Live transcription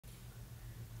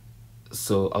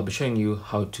So I'll be showing you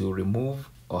how to remove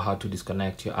or how to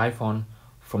disconnect your iPhone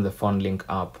from the phone link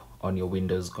app on your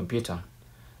Windows computer.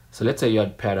 So let's say you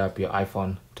had paired up your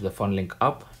iPhone to the phone link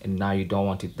app and now you don't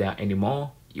want it there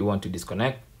anymore. You want to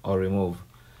disconnect or remove.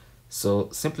 So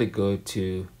simply go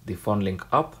to the phone link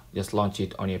app, just launch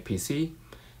it on your PC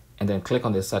and then click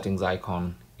on the settings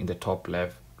icon in the top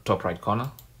right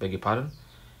corner, beg your pardon.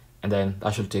 And then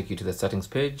that should take you to the settings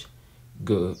page.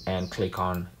 Go and click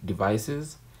on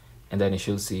devices and then you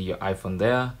should see your iPhone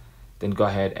there. Then go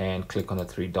ahead and click on the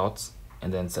three dots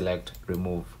and then select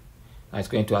remove. Now it's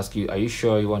going to ask you, are you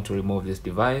sure you want to remove this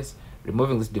device?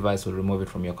 Removing this device will remove it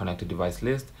from your connected device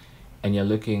list, and you're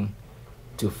looking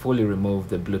to fully remove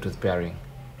the Bluetooth pairing.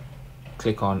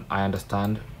 Click on I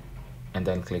understand and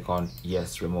then click on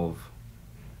yes, remove.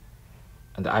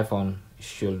 And the iPhone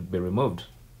should be removed.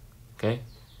 Okay,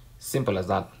 simple as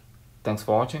that. Thanks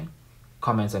for watching.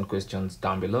 Comments and questions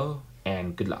down below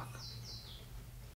and good luck.